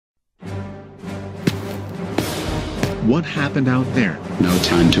What happened out there? No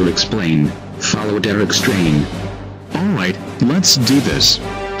time to explain. Follow Derek's train. Alright, let's do this.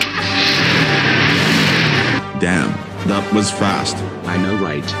 Damn, that was fast. I know,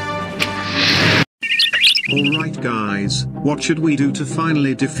 right? Alright guys, what should we do to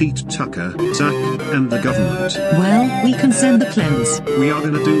finally defeat Tucker, Zack, and the government? Well, we can send the clones. We are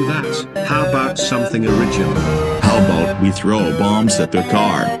gonna do that. How about something original? How about we throw bombs at their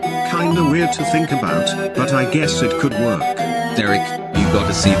car? Kinda weird to think about, but I guess it could work. Derek, you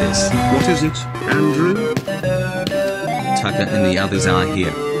gotta see this. What is it, Andrew? Tucker and the others are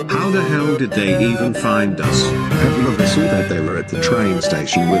here. How the hell did they even find us? I saw that they were at the train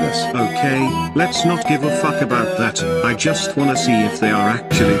station with us. Okay, let's not give a fuck about that. I just wanna see if they are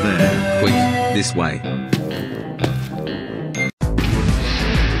actually there. Quick, this way.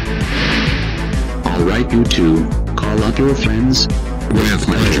 Alright, you two, call up your friends. With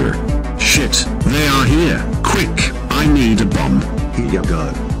pleasure. Shit, they are here. Quick, I need a bomb. Here you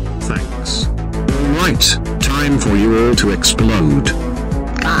go. Thanks. Alright, time for you all to explode.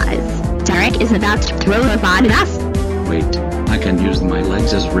 Guys, Derek is about to throw a bomb at us. Wait, I can use my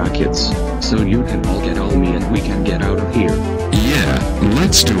legs as rockets, so you can all get on me and we can get out of here. Yeah,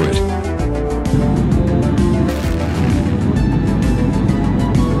 let's do it.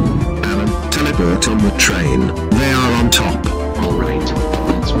 Alan, teleport on the train. They are on top. Alright,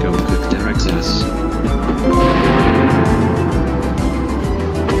 let's go cook Derek's ass.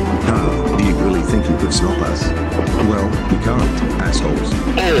 Oh, do you really think you could stop us? Well, we can't, assholes.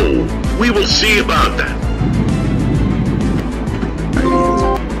 Oh, we will see about that.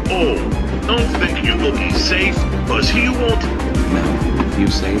 Aliens. Oh, don't think you will be safe, cause he won't. No, you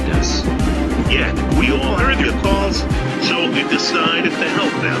saved us. Yeah, we all heard your calls, so we decided to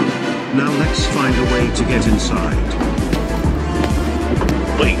help them. Now let's find a way to get inside.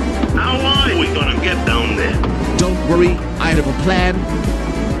 Wait, how are we gonna get down there? Don't worry, I have a plan.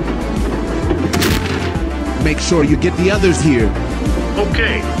 Make sure you get the others here.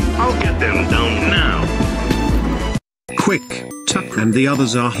 Okay, I'll get them down now. Quick, Tuck and the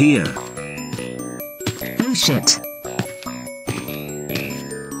others are here. Oh shit.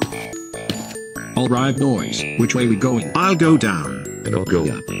 Alright boys, which way we going? I'll go down. I'll go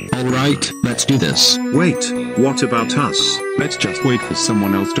up. Alright, let's do this. Wait, what about us? Let's just wait for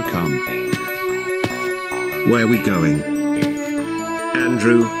someone else to come. Where we going?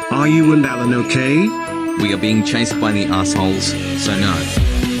 Andrew, are you and Alan okay? We are being chased by the assholes, so no.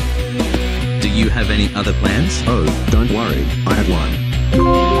 Do you have any other plans? Oh, don't worry, I have one.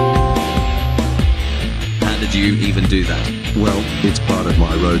 How did you even do that? Well, it's part of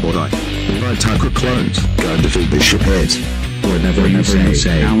my robot Alright, Tucker clones, go and defeat the shitheads. Whatever you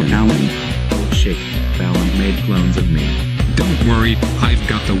say, Alan. Oh shit, Alan made clones of me. Don't worry, I've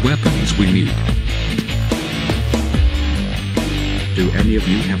got the weapons we need. Do any of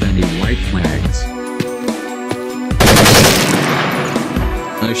you have any white flags?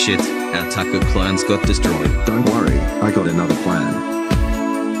 Oh shit, our Tucker clones got destroyed. Don't worry, I got another plan.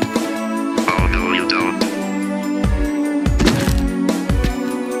 Oh no, you don't.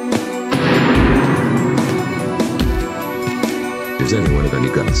 Does anyone have any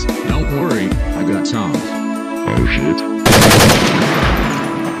guns? Don't worry, I got some. Oh shit.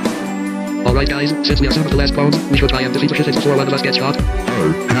 Alright guys, since we are some of the last clones, we should try and defeat the shitheads before one of us gets shot.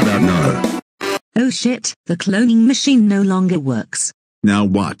 Oh, how about no? Oh shit, the cloning machine no longer works. Now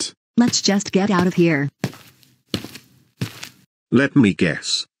what? Let's just get out of here. Let me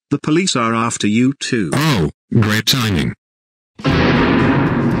guess. The police are after you too. Oh, great timing.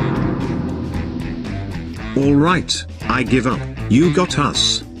 Alright, I give up. You got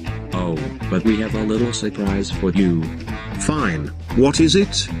us. Oh, but we have a little surprise for you. Fine, what is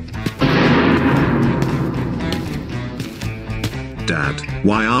it? Dad,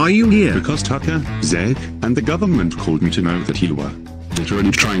 why are you here? Because Tucker, Zack, and the government called me to know that you were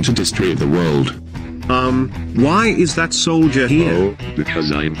literally trying to destroy the world. Why is that soldier here? Oh,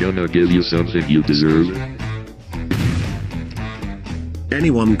 because I'm gonna give you something you deserve.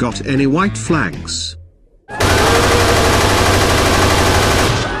 Anyone got any white flags?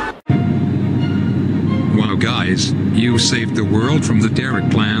 Wow guys, you saved the world from the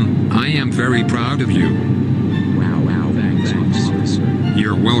Derek clan. I am very proud of you. Wow, thanks, officer.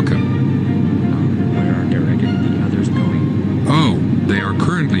 You're welcome. Where are Derek and the others going? Oh, they are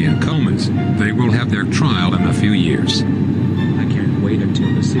currently in comas. They will have their trial in a few years. I can't wait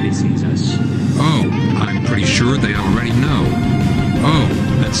until the city sees us. Oh, I'm pretty sure they already know. Oh,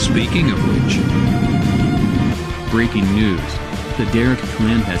 and speaking of which... Breaking news. The Derek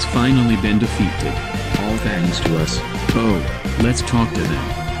clan has finally been defeated. All thanks to us. Oh, let's talk to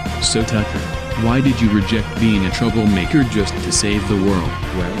them. So Tucker, Why did you reject being a troublemaker just to save the world?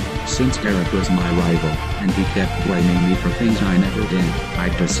 Well, since Derek was my rival, and he kept blaming me for things I never did, I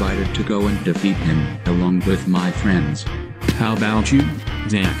decided to go and defeat him, along with my friends. How about you,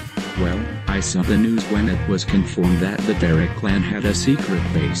 Zach? Well, I saw the news when it was confirmed that the Derek clan had a secret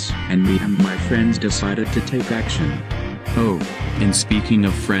base, and me and my friends decided to take action. Oh, and speaking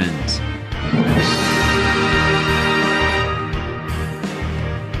of friends.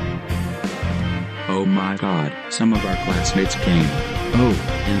 Oh my god, some of our classmates came.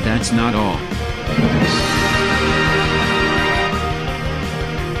 Oh, and that's not all.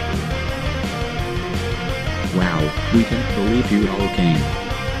 Wow, we can't believe you all came.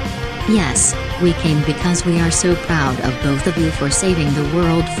 Yes, we came because we are so proud of both of you for saving the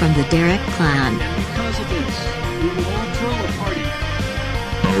world from the Derek clan. And because of this, we will all throw a party.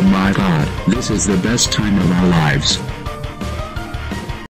 Oh my god, this is the best time of our lives.